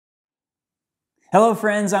Hello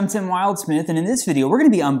friends, I'm Tim Wildsmith, and in this video we're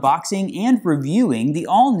going to be unboxing and reviewing the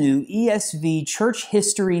all-new ESV Church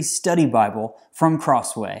History Study Bible from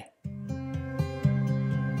Crossway.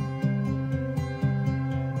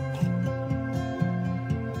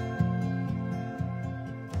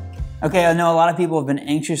 Okay, I know a lot of people have been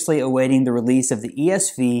anxiously awaiting the release of the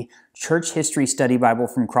ESV Church History Study Bible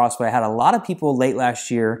from Crossway. I had a lot of people late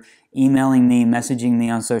last year emailing me, messaging me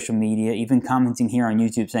on social media, even commenting here on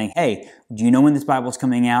YouTube saying, hey, do you know when this Bible's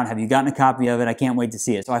coming out? Have you gotten a copy of it? I can't wait to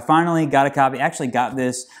see it. So I finally got a copy. I actually got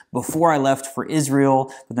this before I left for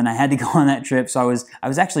Israel, but then I had to go on that trip. So I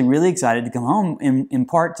was actually really excited to come home in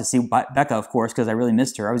part to see Becca, of course, because I really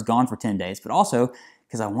missed her. I was gone for 10 days, but also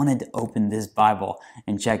because I wanted to open this Bible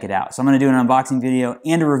and check it out. So I'm going to do an unboxing video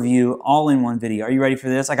and a review all in one video. Are you ready for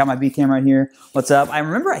this? I got my B cam right here. What's up? I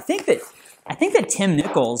remember, I think that Tim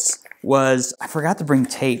Nichols was, I forgot to bring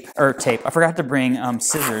tape. I forgot to bring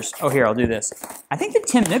scissors. Oh, here, I'll do this. I think that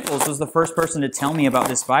Tim Nichols was the first person to tell me about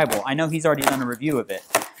this Bible. I know he's already done a review of it,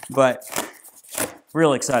 but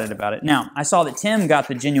real excited about it. Now, I saw that Tim got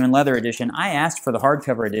the genuine leather edition. I asked for the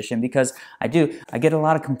hardcover edition because I get a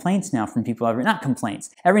lot of complaints now from people, not complaints.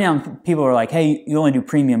 Every now and then people are like, hey, you only do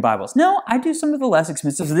premium Bibles. No, I do some of the less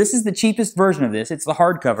expensive. So this is the cheapest version of this. It's the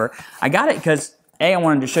hardcover. I got it because I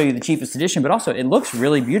wanted to show you the cheapest edition, but also it looks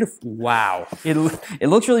really beautiful. Wow. It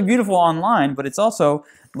looks really beautiful online, but it's also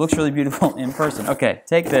looks really beautiful in person. Okay,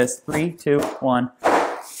 take this. 3, 2, 1.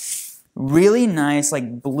 Really nice,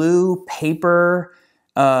 like blue paper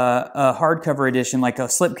hardcover edition, like a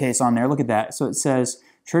slipcase on there. Look at that. So it says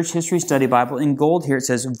Church History Study Bible. In gold here it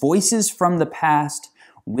says Voices from the Past,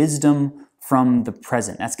 Wisdom from the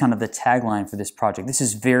Present. That's kind of the tagline for this project. This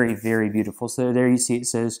is very, very beautiful. So there you see it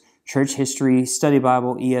says Church History Study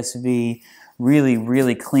Bible, ESV. Really,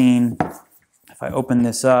 really clean. If I open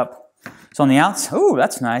this up, so on the outside, oh,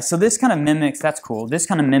 that's nice. So this kind of mimics, that's cool. This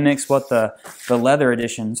kind of mimics what the leather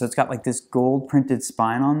edition. So it's got like this gold printed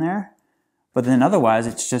spine on there. But then otherwise,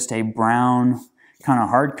 it's just a brown kind of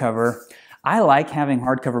hardcover. I like having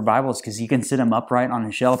hardcover Bibles because you can sit them upright on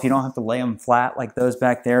the shelf. You don't have to lay them flat like those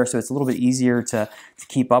back there, so it's a little bit easier to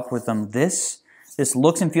keep up with them. This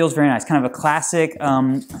looks and feels very nice, kind of a classic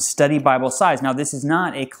study Bible size. Now, this is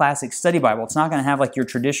not a classic study Bible. It's not going to have like your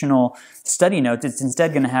traditional study notes. It's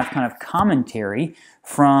instead going to have kind of commentary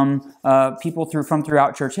from people from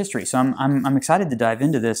throughout church history. So I'm excited to dive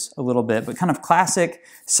into this a little bit, but kind of classic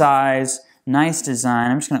size. Nice design.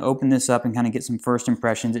 I'm just going to open this up and kind of get some first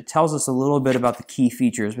impressions. It tells us a little bit about the key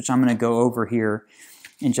features, which I'm going to go over here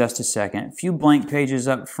in just a second. A few blank pages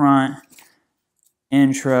up front,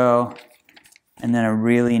 intro, and then a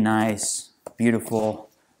really nice, beautiful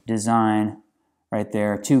design right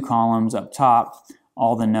there. 2 columns up top,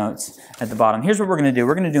 all the notes at the bottom. Here's what we're going to do.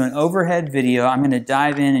 We're going to do an overhead video. I'm going to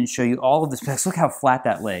dive in and show you all of the specs. Look how flat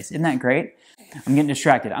that lays. Isn't that great? I'm getting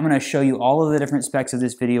distracted. I'm going to show you all of the different specs of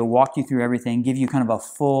this video, walk you through everything, give you kind of a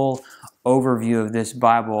full overview of this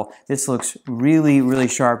Bible. This looks really, really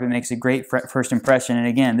sharp. It makes a great first impression. And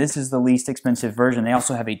again, this is the least expensive version. They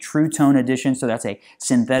also have a true tone edition, so that's a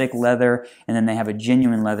synthetic leather, and then they have a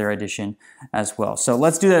genuine leather edition as well. So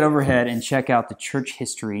let's do that overhead and check out the Church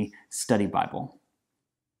History Study Bible.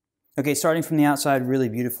 Okay, starting from the outside, really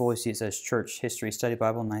beautiful. You see it says Church History Study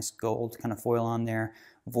Bible, nice gold kind of foil on there.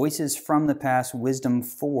 Voices from the Past, Wisdom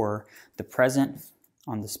for the Present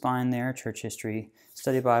on the spine there. Church History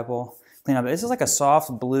Study Bible. Clean up. This is like a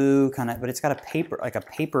soft blue kind of, but it's got a paper, like a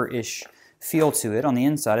paper-ish feel to it. On the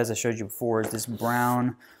inside, as I showed you before, is this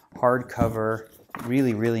brown hardcover.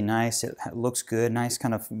 Really, really nice. It looks good. Nice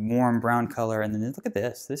kind of warm brown color. And then look at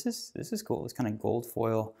this. This is cool. It's kind of gold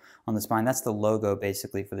foil on the spine. That's the logo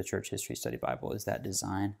basically for the Church History Study Bible, is that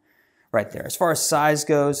design right there. As far as size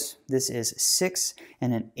goes, this is 6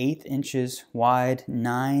 1/8 inches wide,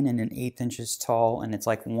 9 1/8 inches tall, and it's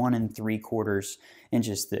like 1 3/4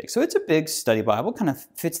 inches thick. So it's a big study Bible, kind of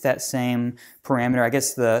fits that same parameter. I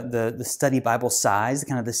guess the study Bible size,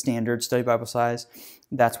 kind of the standard study Bible size,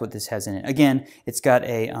 that's what this has in it. Again, it's got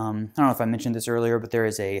a, I don't know if I mentioned this earlier, but there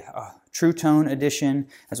is a True Tone edition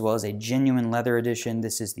as well as a genuine leather edition.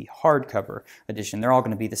 This is the hardcover edition. They're all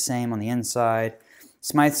going to be the same on the inside.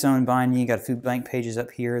 Smyth's own binding, you got a few blank pages up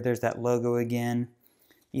here. There's that logo again.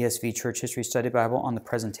 ESV Church History Study Bible on the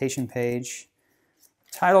presentation page.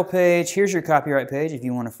 Title page, here's your copyright page if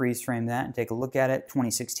you want to freeze frame that and take a look at it.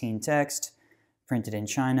 2016 text, printed in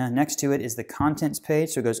China. Next to it is the contents page.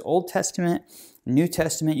 So it goes Old Testament, New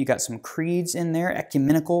Testament. You got some creeds in there,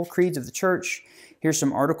 ecumenical creeds of the church. Here's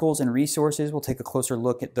some articles and resources. We'll take a closer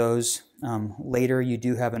look at those later. You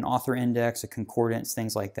do have an author index, a concordance,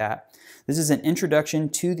 things like that. This is an introduction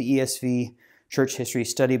to the ESV Church History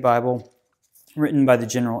Study Bible. written by the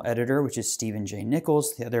general editor, which is Stephen J.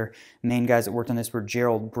 Nichols. The other main guys that worked on this were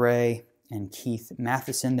Gerald Bray and Keith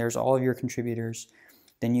Matheson. There's all of your contributors.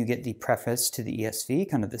 Then you get the preface to the ESV,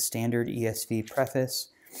 kind of the standard ESV preface.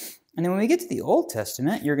 And then when we get to the Old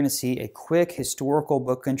Testament, you're going to see a quick historical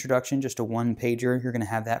book introduction, just a one-pager. You're going to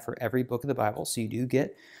have that for every book of the Bible, so you do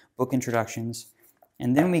get book introductions.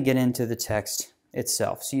 And then we get into the text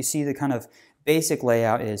itself. So you see the kind of basic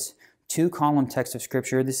layout is 2-column text of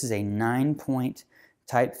Scripture. This is a 9-point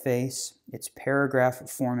typeface. It's paragraph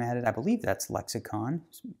formatted. I believe that's lexicon.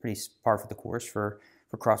 It's pretty par for the course for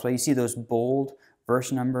Crossway. You see those bold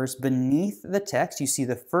verse numbers. Beneath the text, you see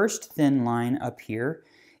the first thin line up here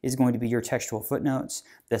is going to be your textual footnotes.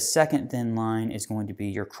 The second thin line is going to be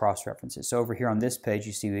your cross-references. So over here on this page,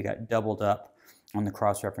 you see we got doubled up on the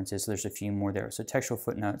cross-references. So there's a few more there. So textual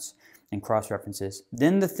footnotes and cross-references.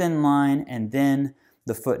 Then the thin line, and then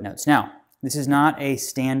the footnotes. Now, this is not a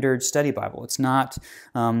standard study Bible. It's not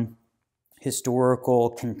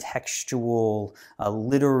historical, contextual,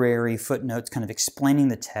 literary footnotes kind of explaining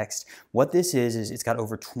the text. What this is it's got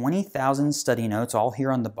over 20,000 study notes all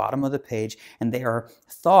here on the bottom of the page, and they are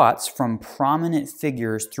thoughts from prominent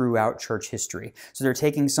figures throughout church history. So they're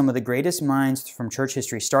taking some of the greatest minds from church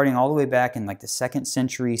history, starting all the way back in like the 2nd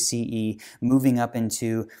century CE, moving up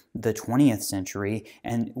into the 20th century,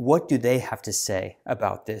 and what do they have to say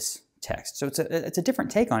about this text? So it's a different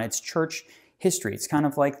take on it. It's church history. It's kind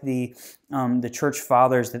of like the church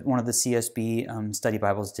fathers that one of the CSB study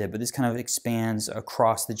Bibles did, but this kind of expands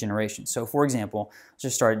across the generations. So for example, let's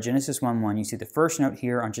just start at Genesis 1:1. You see the first note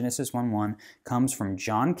here on Genesis 1:1 comes from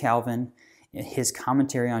John Calvin, his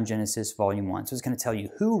commentary on Genesis, volume 1. So it's going to tell you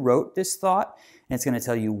who wrote this thought, and it's going to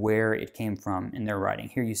tell you where it came from in their writing.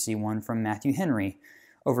 Here you see one from Matthew Henry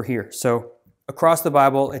over here. So across the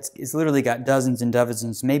Bible, it's literally got dozens and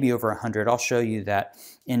dozens, maybe over 100. I'll show you that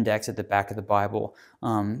index at the back of the Bible.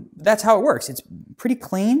 That's how it works. It's pretty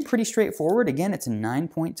clean, pretty straightforward. Again, it's a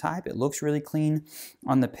 9-point type. It looks really clean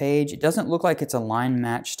on the page. It doesn't look like it's a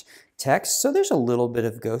line-matched text, so there's a little bit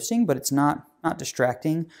of ghosting, but it's not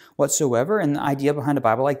distracting whatsoever. And the idea behind a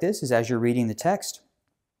Bible like this is as you're reading the text,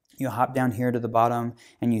 you hop down here to the bottom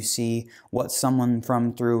and you see what someone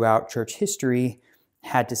from throughout church history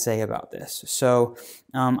had to say about this. So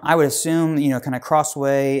I would assume, kind of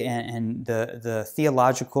Crossway and the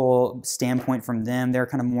theological standpoint from them, they're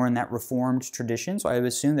kind of more in that Reformed tradition. So I would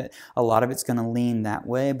assume that a lot of it's going to lean that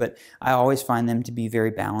way, but I always find them to be very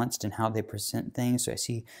balanced in how they present things. So I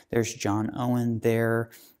see there's John Owen there,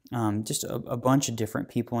 just a bunch of different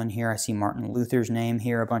people in here. I see Martin Luther's name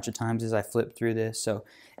here a bunch of times as I flip through this. So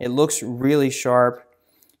it looks really sharp.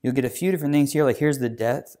 You'll get a few different things here, like here's the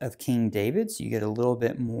death of King David, so you get a little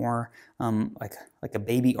bit more like a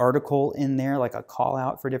baby article in there, like a call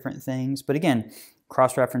out for different things. But again,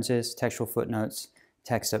 cross-references, textual footnotes,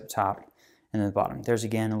 text up top and at the bottom. There's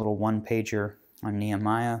again a little one-pager on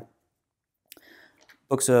Nehemiah.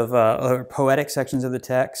 Books of poetic sections of the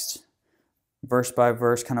text, verse by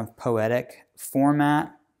verse kind of poetic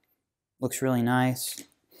format. Looks really nice.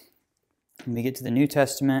 When we get to the New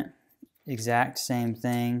Testament, exact same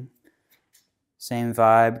thing, same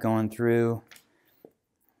vibe going through.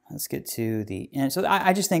 Let's get to the end. So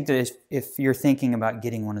I just think that if you're thinking about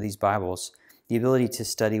getting one of these Bibles, the ability to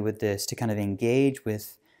study with this, to kind of engage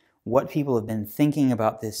with what people have been thinking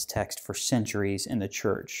about this text for centuries in the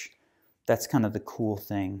church, that's kind of the cool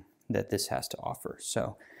thing that this has to offer.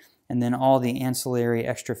 So, and then all the ancillary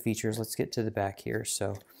extra features, let's get to the back here.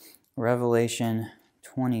 So Revelation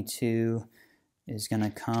 22 is going to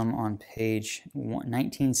come on page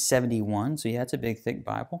 1971. So yeah, it's a big, thick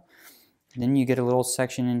Bible. Then you get a little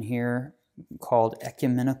section in here called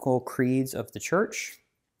Ecumenical Creeds of the Church.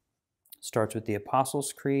 Starts with the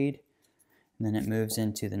Apostles' Creed, and then it moves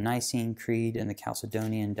into the Nicene Creed and the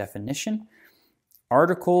Chalcedonian definition.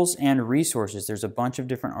 Articles and resources. There's a bunch of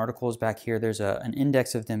different articles back here. There's an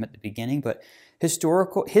index of them at the beginning, but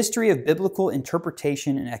history of biblical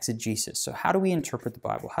interpretation and exegesis. So how do we interpret the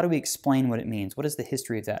Bible? How do we explain what it means? What is the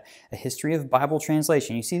history of that? A history of Bible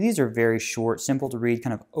translation. You see, these are very short, simple to read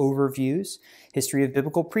kind of overviews. History of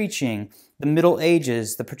biblical preaching, the Middle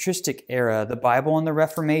Ages, the patristic era, the Bible and the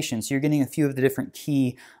Reformation. So you're getting a few of the different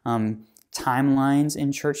key timelines in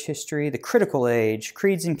church history, the critical age,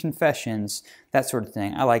 creeds and confessions, that sort of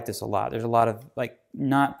thing. I like this a lot. There's a lot of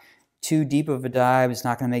not too deep of a dive. It's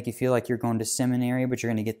not going to make you feel like you're going to seminary, but you're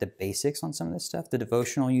going to get the basics on some of this stuff. The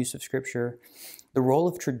devotional use of Scripture, the role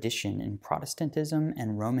of tradition in Protestantism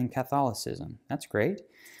and Roman Catholicism. That's great.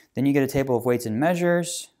 Then you get a table of weights and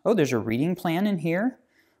measures. Oh, there's a reading plan in here.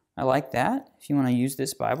 I like that. If you want to use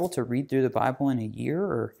this Bible to read through the Bible in a year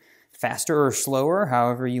or faster or slower,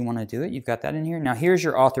 however you want to do it. You've got that in here. Now here's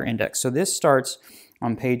your author index. So this starts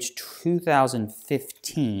on page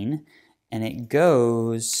 2015, and it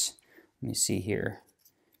goes, let me see here,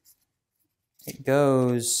 it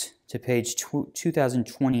goes to page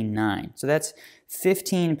 2029. So that's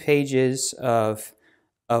 15 pages of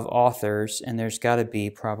authors, and there's got to be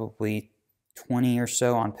probably 20 or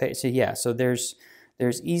so on page. So yeah, so there's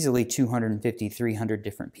easily 250, 300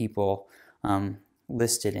 different people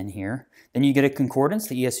listed in here. Then you get a concordance,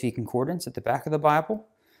 the ESV concordance at the back of the Bible,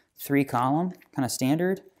 3-column, kind of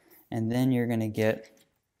standard, and then you're going to get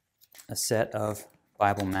a set of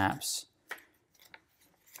Bible maps.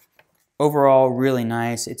 Overall, really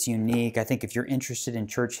nice. It's unique. I think if you're interested in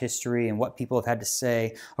church history and what people have had to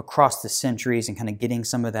say across the centuries and kind of getting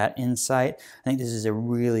some of that insight, I think this is a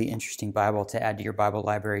really interesting Bible to add to your Bible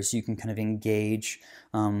library so you can kind of engage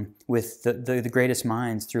with the greatest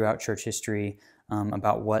minds throughout church history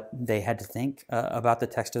about what they had to think about the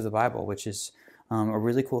text of the Bible, which is a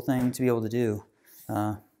really cool thing to be able to do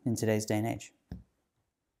in today's day and age.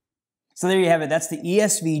 So there you have it. That's the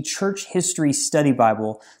ESV Church History Study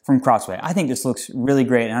Bible from Crossway. I think this looks really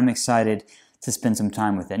great, and I'm excited to spend some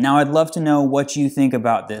time with it. Now, I'd love to know what you think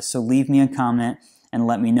about this, so leave me a comment and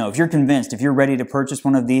let me know. If you're convinced, if you're ready to purchase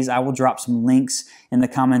one of these, I will drop some links in the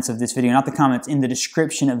comments of this video. Not the comments, in the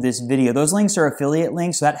description of this video. Those links are affiliate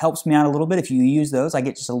links, so that helps me out a little bit. If you use those, I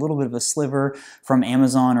get just a little bit of a sliver from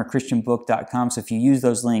Amazon or christianbook.com. So if you use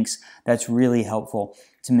those links, that's really helpful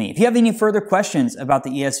to me. If you have any further questions about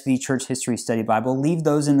the ESV Church History Study Bible, leave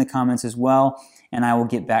those in the comments as well, and I will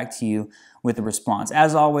get back to you with a response.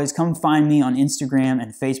 As always, come find me on Instagram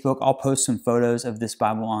and Facebook. I'll post some photos of this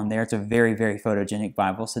Bible on there. It's a very, very photogenic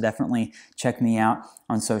Bible, so definitely check me out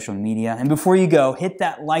on social media. And before you go, hit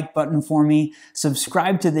that like button for me.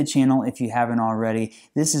 Subscribe to the channel if you haven't already.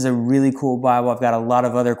 This is a really cool Bible. I've got a lot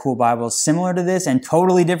of other cool Bibles similar to this and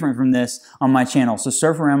totally different from this on my channel. So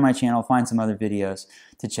surf around my channel, find some other videos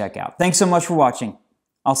to check out. Thanks so much for watching.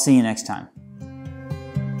 I'll see you next time.